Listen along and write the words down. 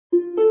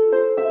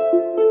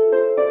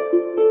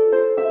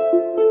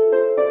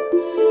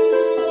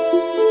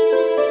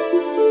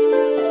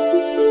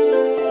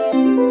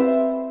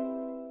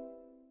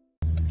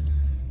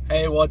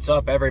What's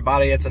up,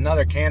 everybody? It's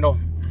another candle.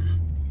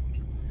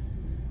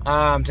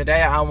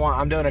 Today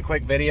I'm doing a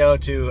quick video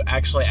to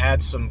actually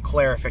add some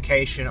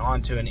clarification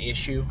onto an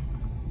issue.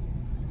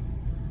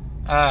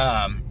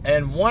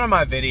 In one of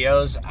my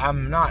videos,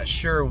 I'm not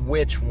sure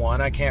which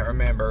one, I can't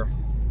remember.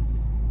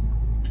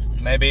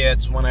 Maybe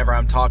it's whenever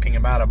I'm talking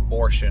about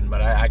abortion,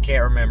 but I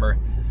can't remember.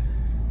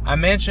 I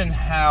mentioned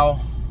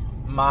how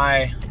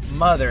my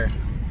mother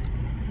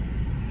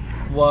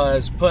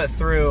was put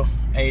through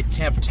a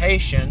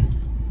temptation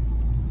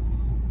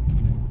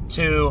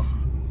to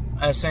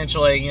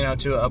essentially,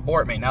 to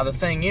abort me. Now, the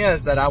thing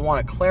is that I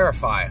want to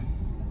clarify.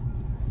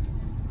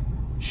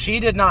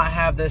 She did not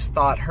have this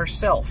thought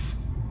herself.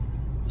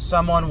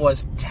 Someone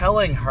was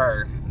telling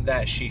her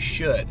that she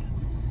should.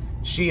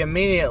 She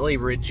immediately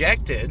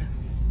rejected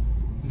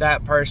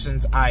that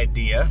person's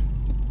idea.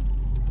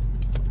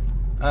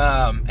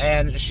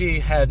 And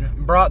she had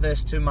brought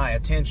this to my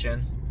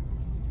attention.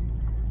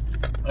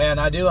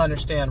 And I do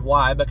understand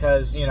why,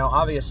 because,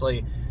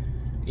 obviously,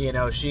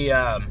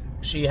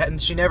 she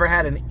never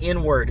had an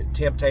inward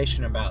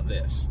temptation about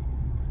this.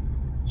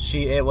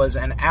 It was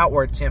an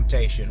outward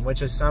temptation,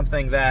 which is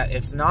something that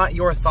it's not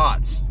your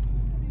thoughts.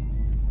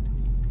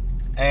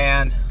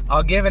 And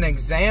I'll give an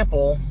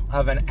example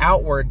of an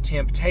outward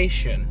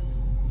temptation,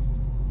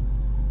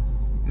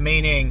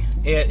 meaning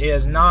it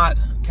is not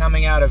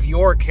coming out of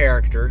your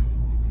character.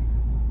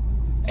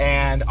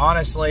 And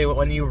honestly,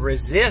 when you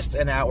resist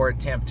an outward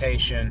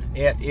temptation,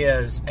 it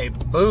is a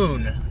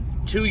boon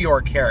to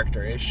your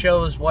character. It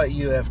shows what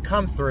you have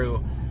come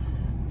through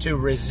to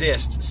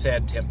resist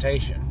said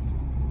temptation.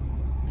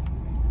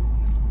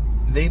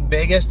 The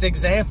biggest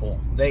example,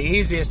 the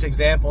easiest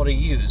example to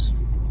use,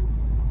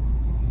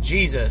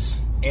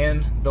 Jesus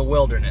in the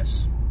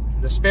wilderness.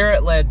 The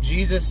Spirit led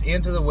Jesus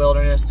into the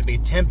wilderness to be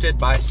tempted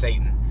by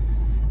Satan.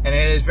 And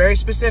it is very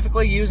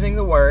specifically using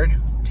the word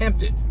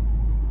tempted.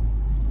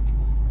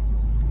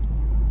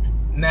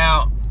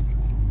 Now,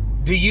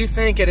 do you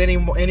think at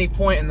any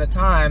point in the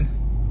time,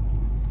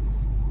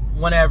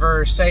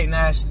 whenever Satan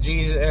asked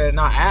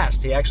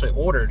Jesus, he actually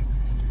ordered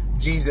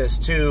Jesus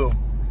to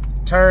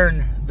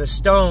turn the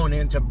stone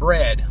into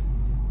bread,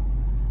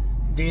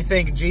 do you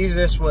think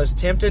Jesus was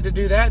tempted to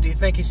do that? Do you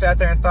think he sat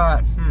there and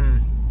thought,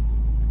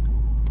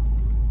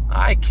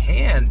 I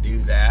can do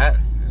that.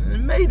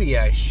 Maybe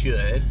I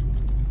should.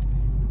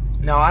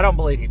 No, I don't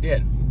believe he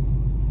did.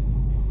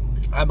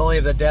 I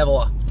believe the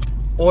devil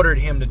ordered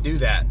him to do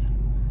that.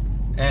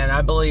 And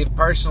I believe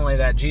personally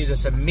that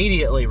Jesus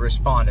immediately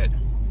responded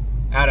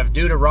out of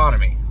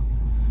Deuteronomy.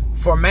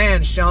 For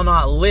man shall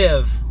not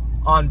live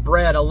on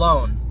bread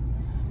alone,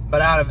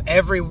 but out of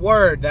every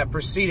word that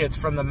proceedeth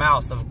from the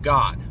mouth of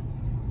God.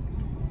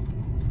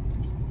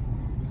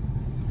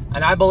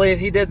 And I believe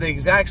he did the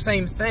exact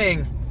same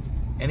thing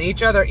in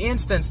each other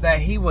instance that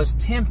he was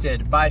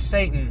tempted by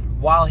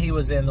Satan while he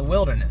was in the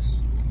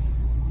wilderness.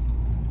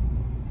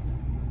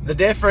 The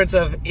difference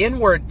of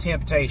inward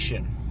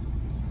temptation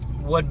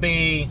would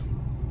be,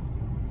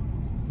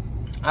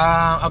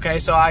 okay,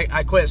 so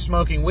I quit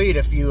smoking weed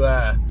I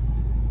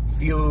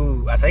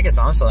think it's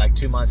honestly like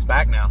 2 months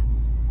back now.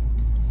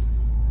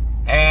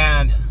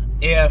 And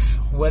if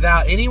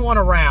without anyone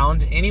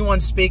around, anyone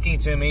speaking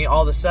to me,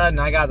 all of a sudden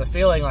I got the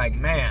feeling like,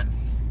 man,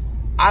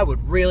 I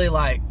would really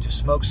like to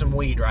smoke some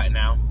weed right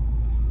now.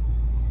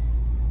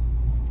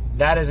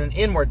 That is an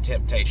inward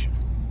temptation.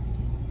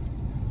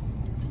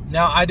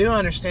 Now, I do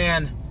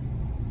understand,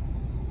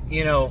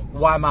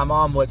 why my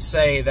mom would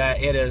say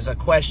that it is a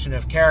question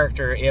of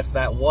character if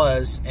that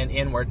was an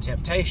inward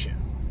temptation.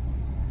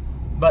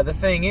 But the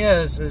thing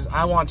is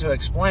I want to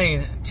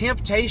explain,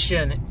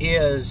 temptation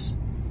is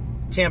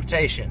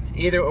temptation,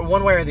 either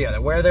one way or the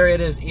other. Whether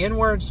it is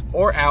inwards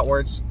or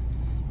outwards,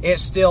 it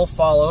still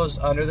follows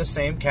under the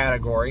same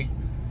category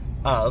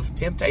of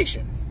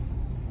temptation.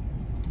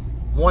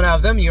 One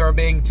of them, you are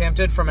being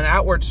tempted from an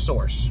outward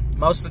source,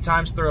 most of the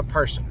times through a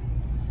person.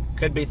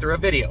 Could be through a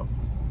video.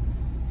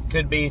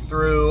 Could be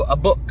through a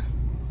book.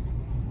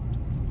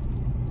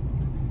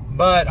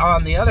 But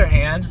on the other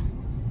hand,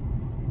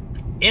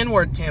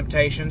 inward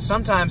temptation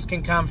sometimes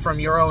can come from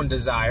your own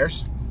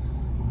desires,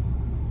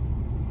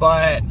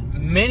 but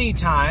many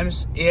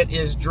times it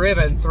is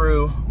driven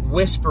through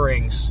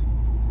whisperings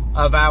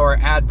of our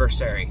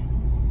adversary.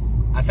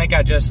 I think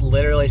I just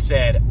literally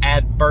said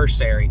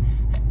adversary.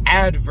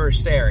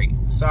 Adversary.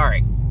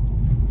 Sorry.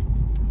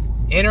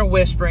 Inner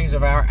whisperings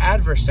of our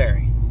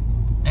adversary.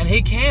 And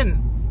he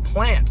can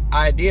plant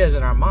ideas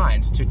in our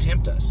minds to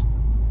tempt us.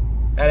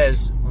 That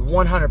is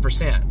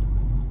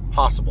 100%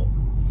 possible.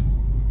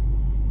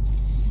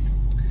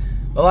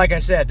 But like I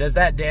said, does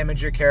that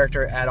damage your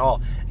character at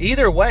all?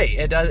 Either way,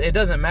 it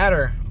doesn't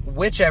matter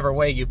whichever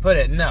way you put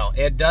it. No,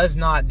 it does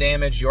not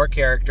damage your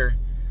character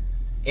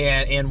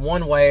in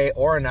one way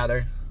or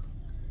another.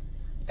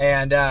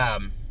 And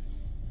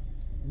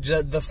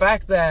the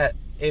fact that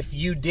if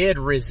you did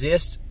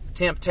resist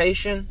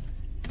temptation,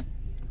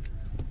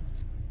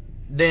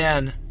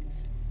 then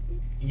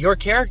your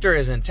character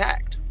is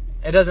intact.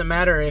 It doesn't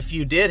matter if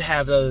you did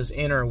have those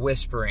inner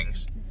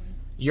whisperings.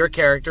 Your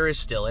character is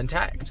still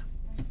intact.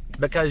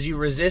 because you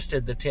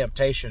resisted the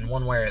temptation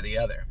one way or the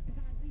other.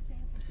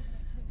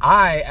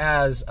 I,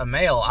 as a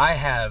male, I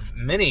have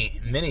many,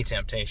 many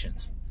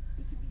temptations.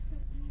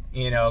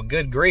 You know,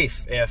 good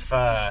grief, if,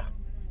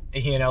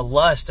 you know,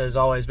 lust has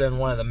always been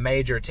one of the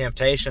major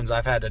temptations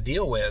I've had to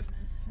deal with.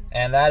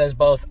 And that is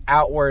both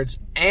outwards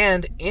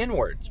and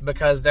inwards,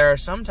 because there are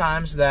some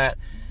times that,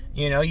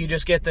 you know, you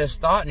just get this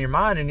thought in your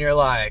mind and you're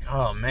like,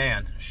 oh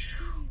man,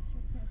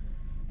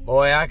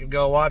 boy, I could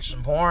go watch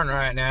some porn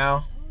right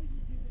now.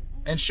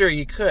 And sure,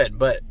 you could,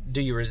 but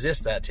do you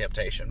resist that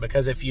temptation?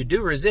 Because if you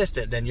do resist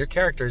it, then your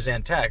character is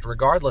intact,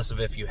 regardless of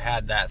if you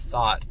had that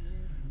thought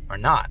or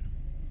not.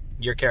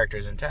 Your character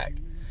is intact.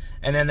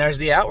 And then there's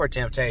the outward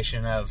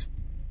temptation of,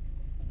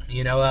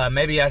 you know,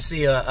 maybe I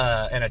see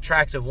an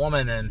attractive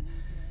woman and,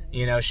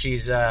 you know,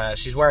 she's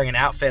wearing an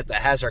outfit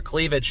that has her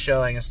cleavage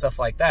showing and stuff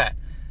like that.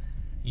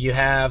 You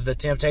have the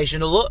temptation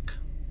to look.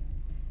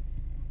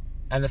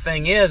 And the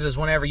thing is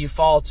whenever you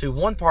fall to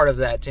one part of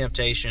that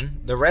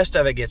temptation, the rest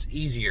of it gets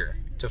easier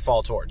to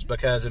fall towards,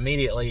 because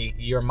immediately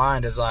your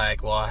mind is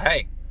like, well,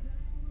 hey,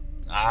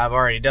 I've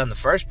already done the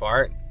first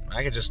part.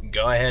 I could just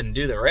go ahead and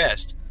do the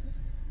rest.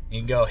 You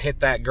can go hit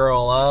that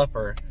girl up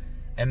or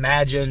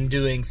imagine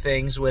doing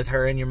things with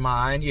her in your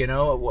mind, you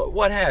know,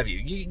 what have you.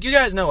 You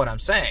guys know what I'm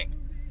saying.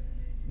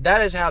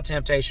 That is how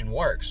temptation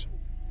works.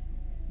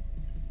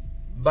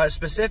 But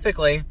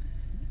specifically,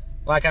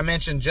 like I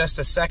mentioned just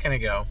a second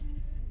ago,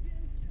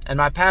 and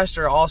my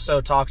pastor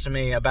also talked to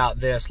me about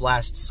this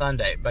last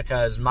Sunday,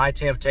 because my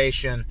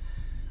temptation,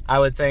 I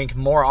would think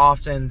more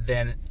often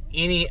than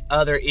any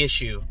other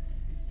issue,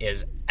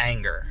 is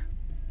anger.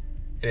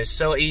 It is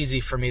so easy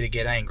for me to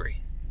get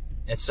angry.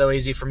 It's so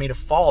easy for me to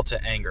fall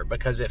to anger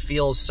because it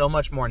feels so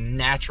much more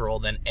natural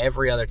than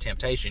every other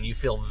temptation. You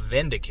feel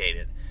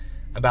vindicated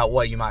about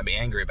what you might be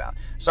angry about.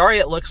 Sorry,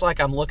 it looks like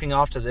I'm looking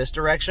off to this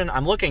direction.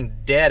 I'm looking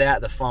dead at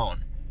the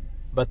phone,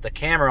 but the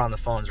camera on the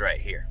phone's right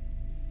here.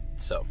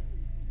 So,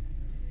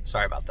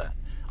 sorry about that.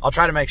 I'll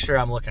try to make sure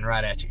I'm looking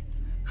right at you.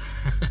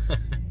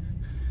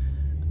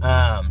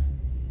 But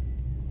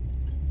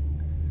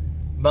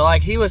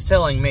like he was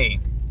telling me,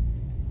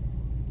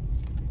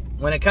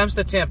 when it comes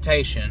to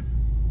temptation,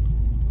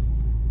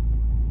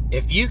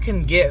 if you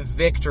can get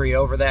victory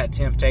over that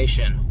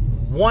temptation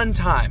one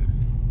time,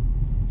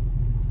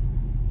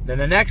 then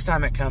the next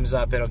time it comes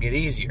up, it'll get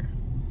easier.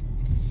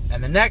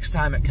 And the next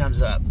time it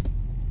comes up,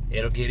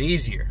 it'll get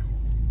easier.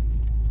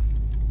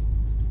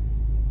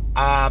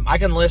 I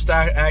can list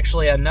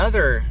actually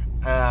another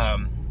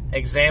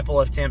example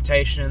of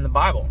temptation in the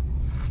Bible.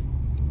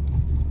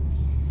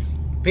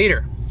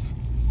 Peter,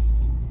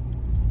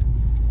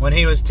 when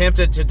he was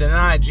tempted to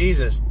deny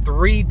Jesus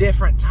 3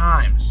 different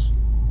times.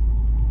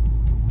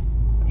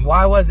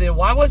 Why was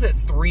it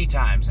 3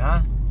 times,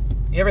 huh?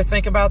 You ever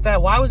think about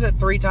that? Why was it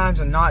 3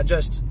 times and not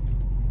just,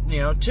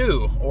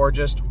 2 or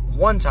just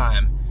 1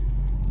 time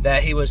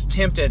that he was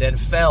tempted and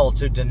fell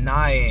to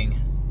denying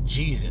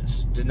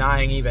Jesus,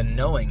 denying even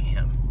knowing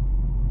him?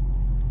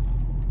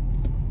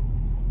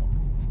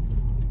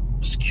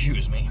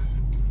 Excuse me.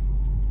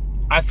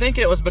 I think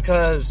it was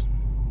because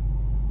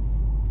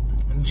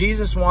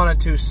Jesus wanted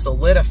to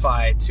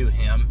solidify to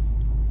him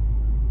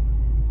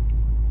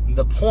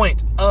the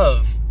point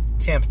of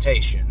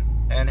temptation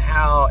and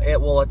how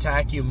it will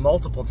attack you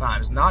multiple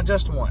times, not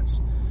just once.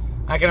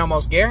 I can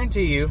almost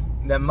guarantee you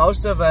that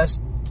most of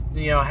us,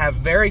 have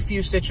very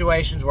few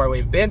situations where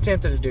we've been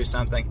tempted to do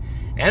something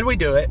and we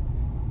do it,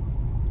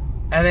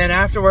 and then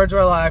afterwards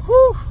we're like,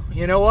 whew,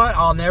 you know what?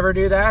 I'll never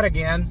do that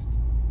again.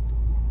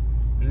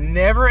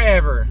 Never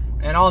ever.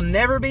 And I'll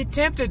never be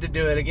tempted to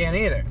do it again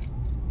either.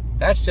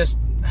 That's just,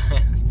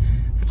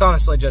 it's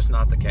honestly just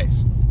not the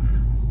case.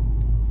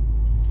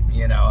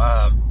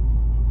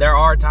 There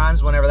are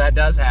times whenever that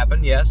does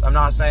happen, yes. I'm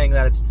not saying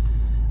that it's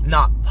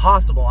not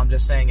possible. I'm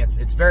just saying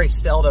it's very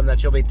seldom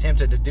that you'll be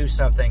tempted to do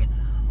something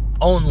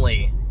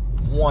only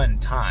 1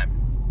 time.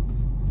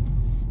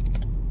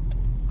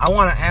 I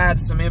want to add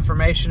some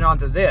information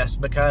onto this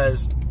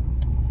because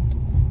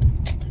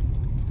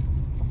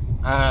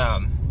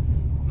my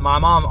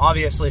mom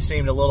obviously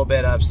seemed a little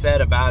bit upset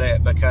about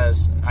it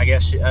because I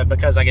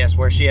guess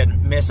where she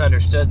had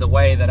misunderstood the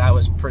way that I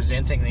was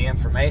presenting the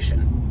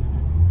information.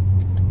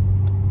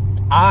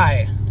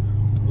 I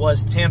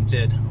was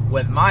tempted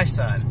with my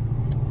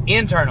son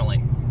internally,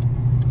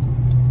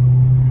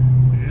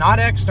 not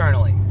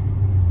externally,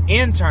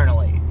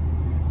 internally,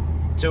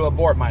 to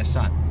abort my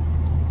son.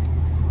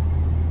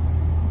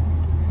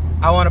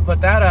 I want to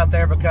put that out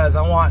there because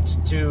I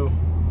want to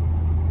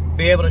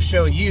be able to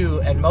show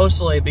you, and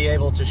mostly be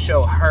able to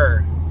show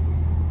her,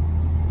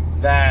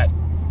 that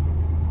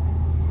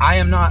I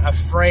am not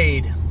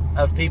afraid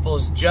of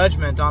people's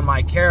judgment on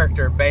my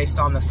character based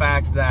on the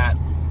fact that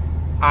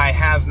I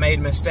have made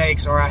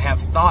mistakes or I have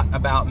thought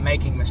about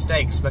making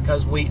mistakes,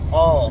 because we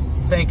all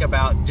think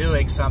about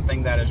doing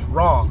something that is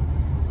wrong.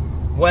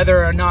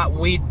 Whether or not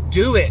we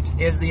do it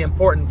is the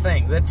important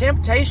thing. The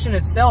temptation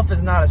itself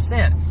is not a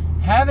sin.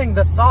 Having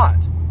the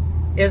thought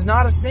is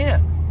not a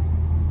sin.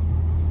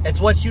 It's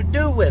what you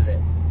do with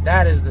it.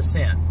 That is the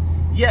sin.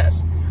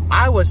 Yes,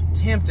 I was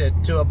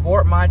tempted to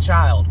abort my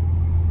child,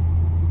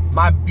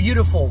 my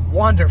beautiful,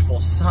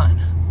 wonderful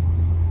son.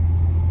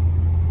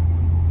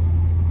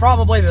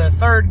 Probably the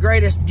third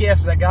greatest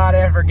gift that God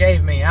ever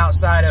gave me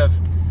outside of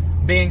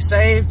being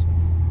saved,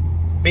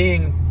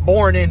 being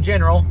born in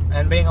general,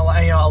 and being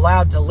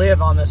allowed to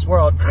live on this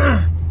world.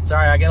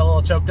 Sorry, I get a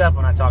little choked up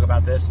when I talk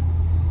about this.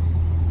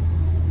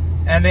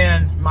 And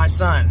then my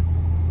son.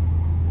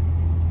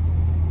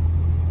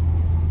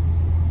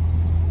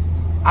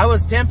 I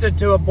was tempted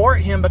to abort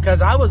him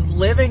because I was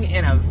living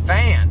in a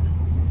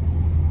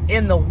van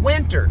in the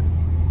winter.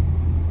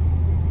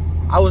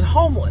 I was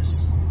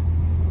homeless.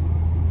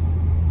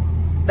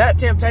 That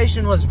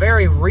temptation was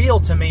very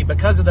real to me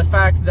because of the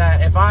fact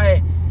that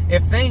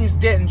if things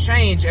didn't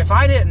change, if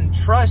I didn't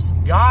trust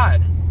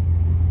God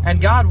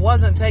and God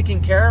wasn't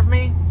taking care of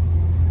me,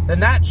 then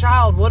that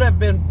child would have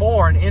been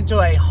born into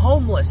a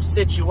homeless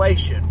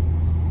situation.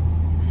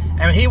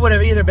 And he would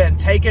have either been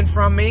taken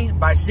from me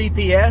by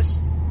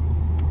CPS,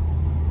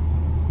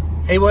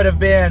 he would have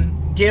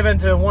been given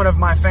to one of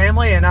my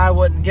family, and I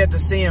wouldn't get to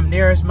see him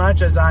near as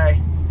much as I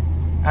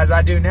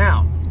do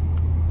now.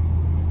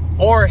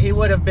 Or he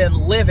would have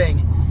been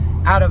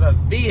living out of a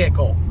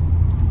vehicle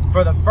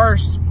for the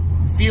first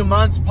few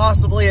months,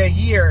 possibly a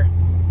year,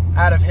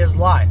 out of his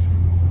life.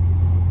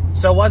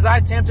 So was I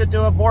tempted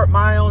to abort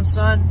my own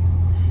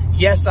son?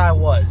 Yes, I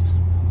was.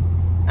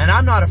 And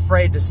I'm not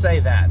afraid to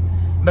say that.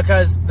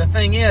 Because the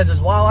thing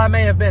is while I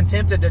may have been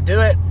tempted to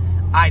do it,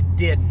 I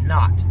did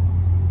not.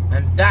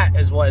 And that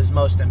is what is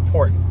most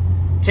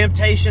important.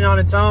 Temptation on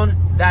its own,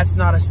 that's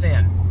not a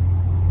sin.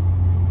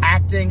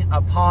 Acting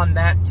upon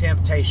that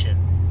temptation,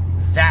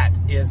 that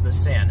is the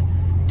sin.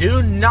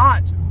 Do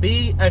not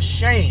be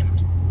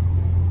ashamed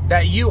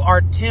that you are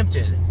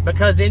tempted,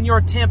 because in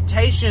your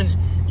temptations,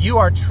 you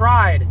are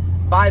tried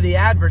by the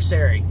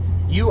adversary.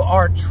 You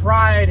are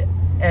tried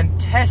and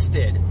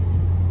tested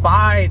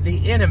by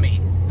the enemy,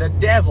 the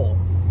devil,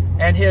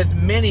 and his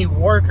many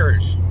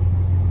workers.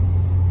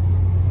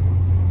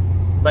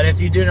 But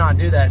if you do not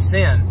do that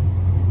sin,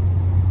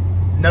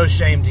 no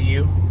shame to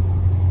you.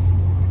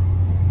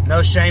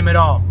 No shame at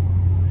all.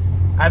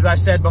 As I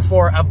said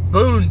before, a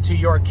boon to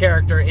your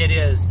character it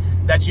is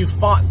that you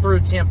fought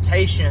through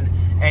temptation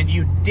and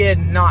you did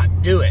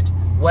not do it,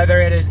 whether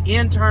it is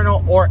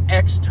internal or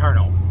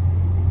external.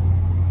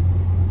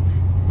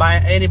 By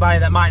anybody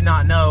that might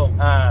not know,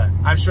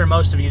 I'm sure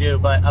most of you do,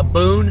 but a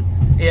boon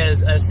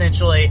is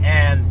essentially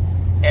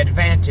an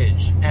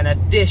advantage, an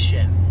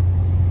addition.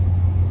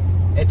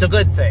 It's a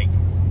good thing.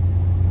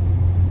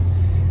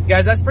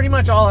 Guys, that's pretty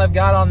much all I've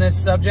got on this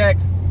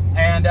subject.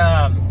 And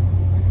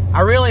I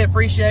really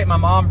appreciate my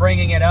mom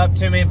bringing it up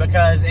to me,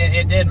 because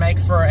it did make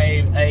for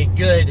a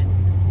good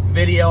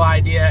video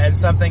idea and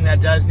something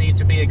that does need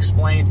to be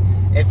explained.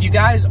 If you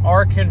guys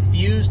are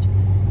confused,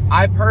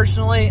 I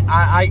personally,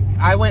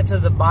 I went to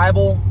the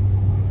Bible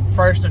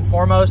first and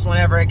foremost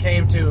whenever it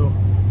came to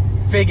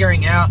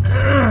figuring out,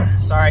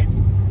 sorry,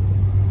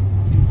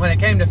 when it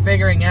came to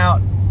figuring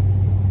out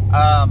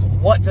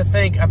what to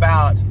think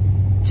about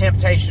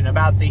temptation,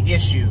 about the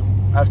issue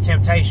of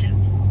temptation.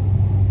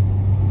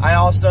 I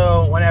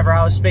also, whenever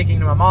I was speaking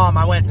to my mom,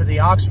 I went to the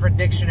Oxford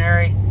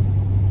Dictionary,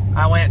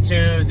 I went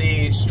to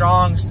the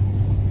Strong's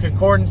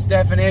Concordance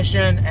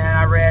definition, and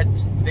I read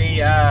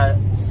the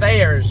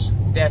Thayer's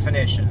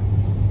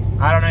definition.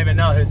 I don't even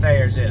know who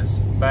Thayer's is,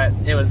 but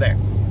it was there.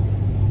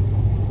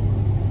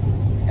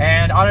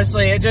 And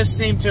honestly, it just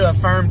seemed to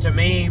affirm to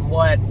me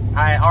what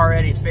I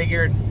already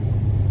figured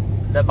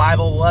the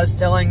Bible was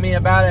telling me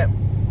about it.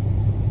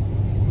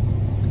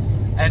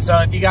 And so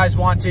if you guys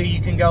want to, you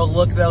can go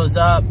look those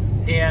up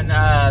in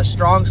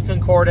Strong's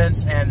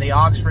Concordance and the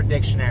Oxford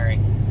Dictionary.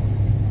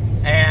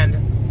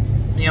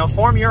 And, you know,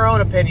 form your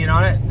own opinion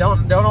on it.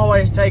 Don't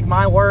always take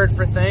my word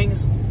for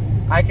things.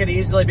 I could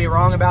easily be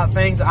wrong about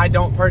things. I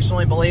don't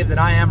personally believe that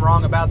I am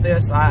wrong about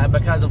this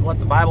because of what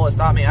the Bible has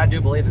taught me. I do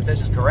believe that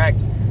this is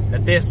correct,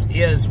 that this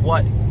is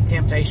what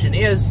temptation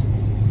is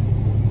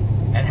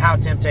and how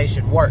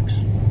temptation works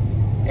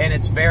in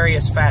its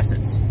various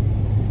facets.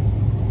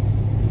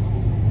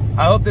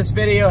 I hope this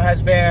video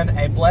has been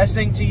a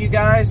blessing to you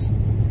guys.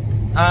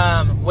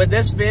 With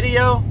this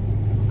video,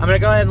 I'm going to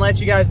go ahead and let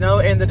you guys know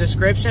in the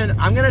description,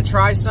 I'm going to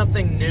try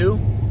something new.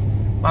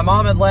 My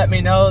mom had let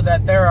me know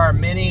that there are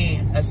many,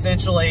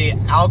 essentially,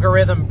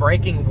 algorithm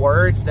breaking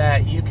words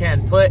that you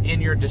can put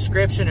in your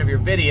description of your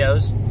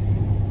videos.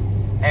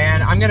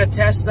 And I'm going to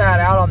test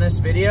that out on this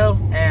video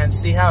and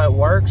see how it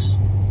works,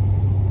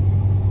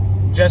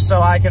 just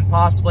so I can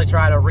possibly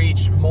try to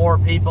reach more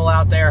people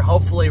out there,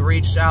 hopefully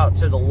reach out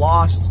to the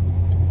lost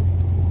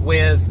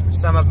with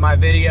some of my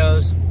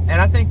videos.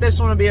 And I think this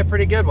one will be a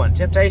pretty good one.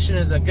 Temptation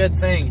is a good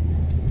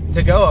thing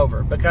to go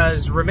over,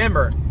 because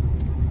remember,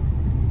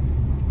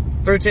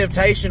 through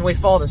temptation we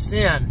fall to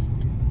sin,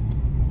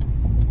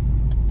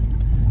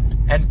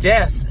 and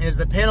death is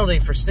the penalty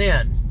for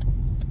sin.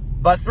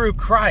 But through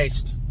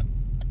Christ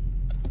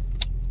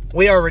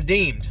we are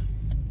redeemed.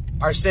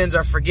 Our sins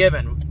are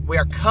forgiven. We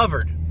are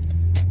covered.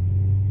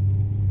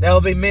 There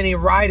will be many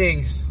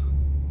writings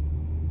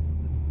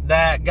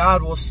that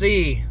God will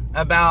see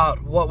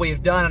about what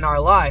we've done in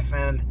our life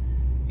and,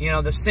 you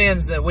know, the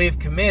sins that we've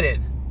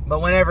committed. But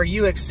whenever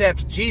you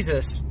accept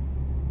Jesus,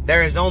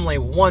 there is only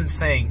one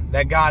thing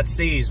that God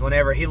sees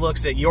whenever He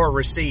looks at your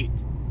receipt.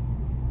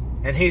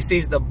 And He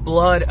sees the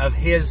blood of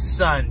His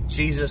Son,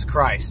 Jesus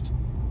Christ.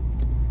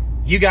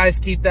 You guys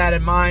keep that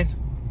in mind.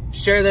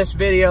 Share this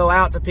video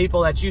out to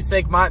people that you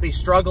think might be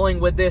struggling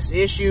with this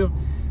issue.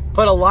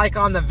 Put a like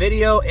on the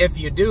video if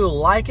you do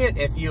like it.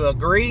 If you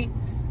agree,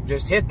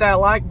 just hit that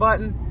like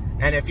button.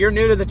 And if you're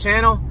new to the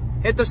channel,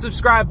 hit the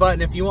subscribe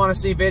button if you want to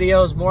see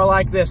videos more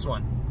like this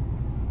one.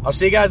 I'll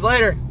see you guys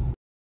later.